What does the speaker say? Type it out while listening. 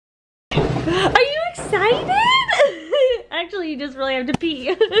Are you excited? Actually, you just really have to pee.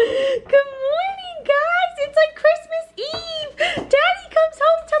 Good morning, guys. It's like Christmas Eve. Daddy comes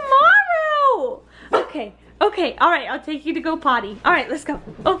home tomorrow. Okay, all right, I'll take you to go potty. All right, let's go.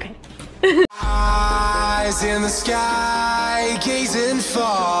 Okay. Eyes in the sky, gazing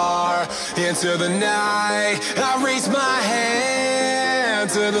far into the night. I raise my hand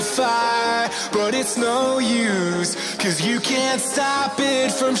to the fire, but it's no use, cause you can't stop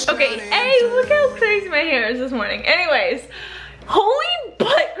it from shining. Okay, hey, look how crazy my hair is this morning. Anyways, Holy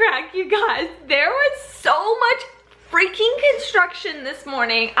butt crack, you guys. There was so much freaking construction this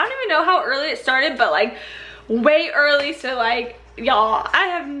morning. I don't even know how early it started, but like way early. So like, y'all, I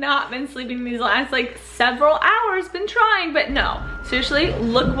have not been sleeping these last like several hours, been trying, but no, seriously,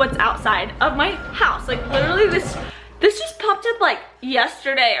 look what's outside of my house. Like literally this just popped up like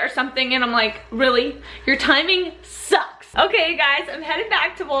yesterday or something, and I'm like, really? Your timing sucks. Okay, guys, I'm headed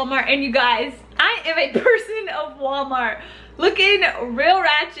back to Walmart, and you guys, I am a person of Walmart. Looking real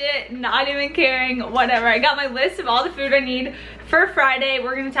ratchet, not even caring, whatever. I got my list of all the food I need for Friday.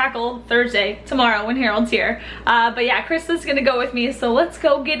 We're gonna tackle Thursday, tomorrow, when Harold's here. But yeah, Krista's gonna go with me, so let's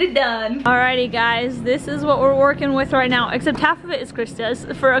go get it done. Alrighty, guys, this is what we're working with right now, except half of it is Krista's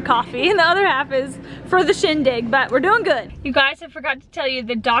for a coffee, and the other half is for the shindig, but we're doing good. You guys, I forgot to tell you,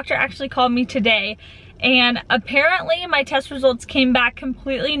 the doctor actually called me today, and apparently my test results came back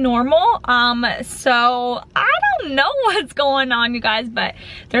completely normal. So I don't know what's going on, you guys, but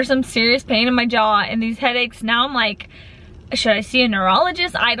there's some serious pain in my jaw and these headaches. Now I'm like, should I see a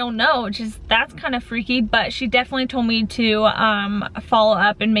neurologist? I don't know, that's kind of freaky, but she definitely told me to follow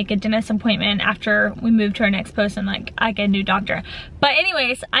up and make a dentist appointment after we move to our next post and like I get a new doctor. But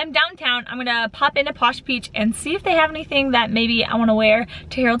anyways, I'm downtown. I'm gonna pop into Posh Peach and see if they have anything that maybe I wanna wear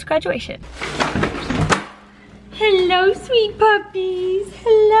to Harold's graduation. Hello, sweet puppies.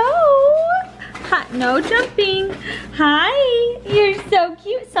 Hello. Hi, no jumping. Hi, you're so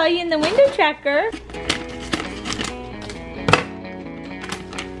cute. Saw you in the window tracker.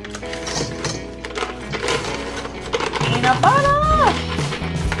 Peanut butter.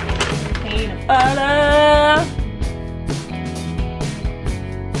 Peanut butter.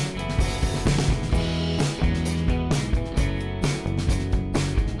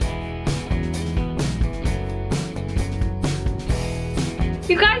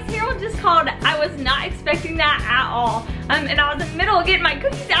 You guys, Harold just called. I was not expecting that at all. And I was in the middle of getting my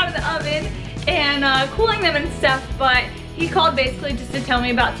cookies out of the oven and cooling them and stuff, but he called basically just to tell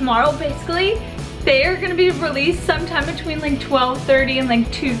me about tomorrow. Basically, they are gonna be released sometime between like 12:30 and like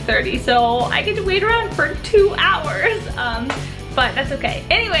 2:30, so I get to wait around for 2 hours, but that's okay.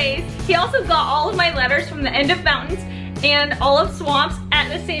 Anyways, he also got all of my letters from the End of Mountains and Olive Swamps at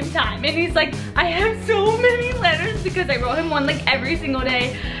the same time, and he's like, I have so many letters because I wrote him one like every single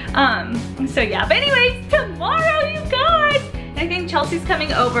day. So yeah, but anyways, tomorrow, you guys, I think Chelsea's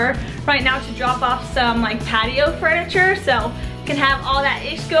coming over right now to drop off some like patio furniture, so can have all that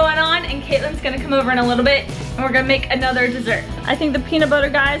ish going on, and Caitlin's gonna come over in a little bit and we're gonna make another dessert. I think the peanut butter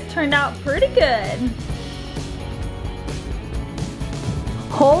guys turned out pretty good.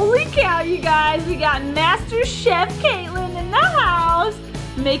 Holy cow, you guys, we got Master Chef Caitlin in the house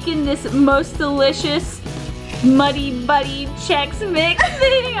making this most delicious Muddy Buddy Chex Mix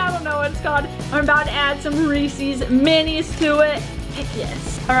thing. I don't know what it's called. I'm about to add some Reese's Minis to it. Heck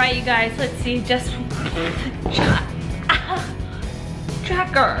yes. All right, you guys, let's see. Just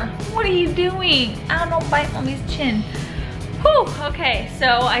Tracker, what are you doing? I don't bite Mommy's chin. Whew, okay, so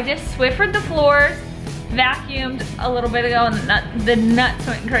I just Swiffered the floors, vacuumed a little bit ago, and the nuts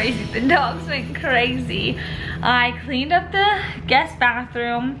went crazy. The dogs went crazy. I cleaned up the guest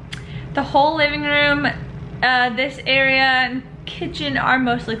bathroom, the whole living room, this area and kitchen are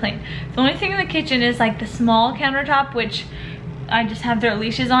mostly clean. The only thing in the kitchen is like the small countertop, which I just have their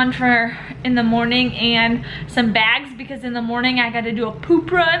leashes on for in the morning, and some bags because in the morning I got to do a poop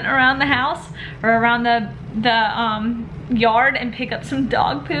run around the house or around the yard and pick up some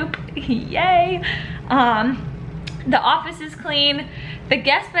dog poop. Yay. The office is clean. The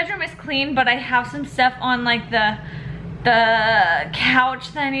guest bedroom is clean, but I have some stuff on like the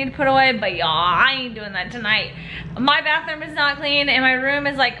couch that I need to put away, but y'all, I ain't doing that tonight. My bathroom is not clean, and my room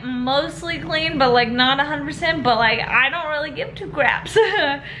is like mostly clean, but like not 100%, but like I don't really give two craps.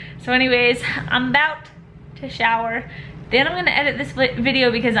 So anyways, I'm about to shower. Then I'm gonna edit this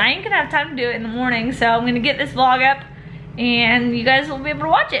video because I ain't gonna have time to do it in the morning, so I'm gonna get this vlog up and you guys will be able to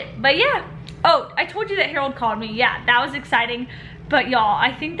watch it. But yeah, oh, I told you that Harold called me. Yeah, that was exciting. But y'all,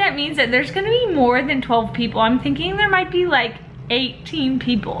 I think that means that there's gonna be more than 12 people. I'm thinking there might be like 18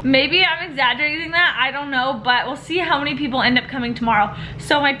 people. Maybe I'm exaggerating that, I don't know, but we'll see how many people end up coming tomorrow.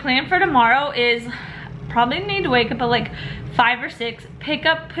 So my plan for tomorrow is probably need to wake up at like 5 or 6, pick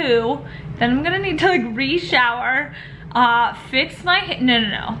up poo, then I'm gonna need to like re-shower, fix my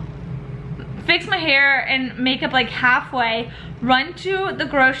fix my hair and makeup like halfway, run to the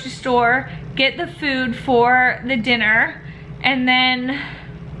grocery store, get the food for the dinner, and then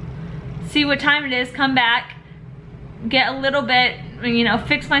see what time it is, come back, get a little bit, you know,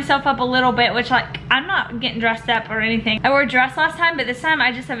 fix myself up a little bit, which like, I'm not getting dressed up or anything. I wore a dress last time, but this time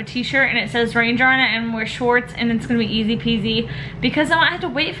I just have a t-shirt and it says Ranger on it, and wear shorts, and it's gonna be easy peasy because I don't have to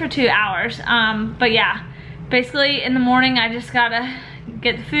wait for 2 hours. But yeah, basically in the morning I just gotta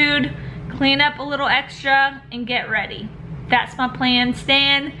get the food, clean up a little extra, and get ready. That's my plan.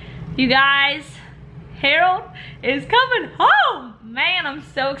 Stan, you guys, Harold is coming home. Man, I'm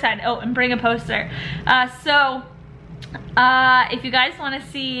so excited. Oh, and bring a poster. If you guys want to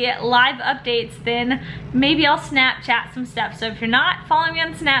see live updates, then maybe I'll Snapchat some stuff. So if you're not following me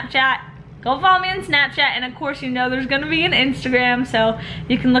on Snapchat, go follow me on Snapchat. And of course, you know there's going to be an Instagram, so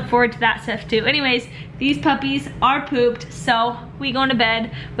you can look forward to that stuff too. Anyways, these puppies are pooped, so we going to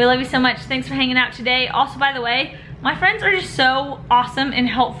bed. We love you so much. Thanks for hanging out today. Also, by the way, my friends are just so awesome and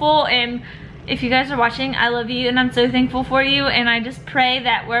helpful, and if you guys are watching, I love you and I'm so thankful for you, and I just pray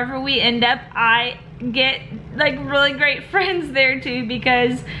that wherever we end up, I get like really great friends there too,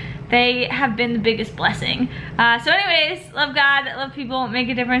 because they have been the biggest blessing. So anyways, love God, love people, make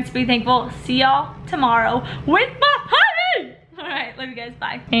a difference, be thankful. See y'all tomorrow with my honey. All right, love you guys,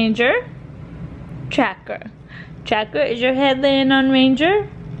 bye. Ranger, Tracker. Tracker, is your head laying on Ranger?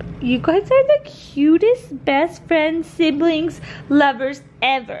 You guys are the cutest best friends, siblings, lovers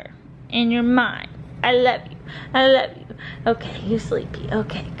ever in your mind. I love you. I love you. Okay, you're sleepy.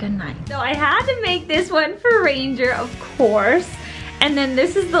 Okay, good night. So I had to make this one for Ranger, of course. And then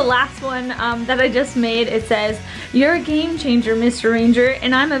this is the last one that I just made. It says, "You're a game changer, Mr. Ranger,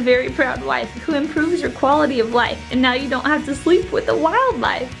 and I'm a very proud wife who improves your quality of life. And now you don't have to sleep with the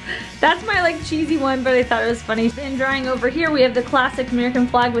wildlife." That's my like cheesy one, but I thought it was funny. And drawing over here, we have the classic American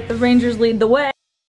flag with the Rangers lead the way.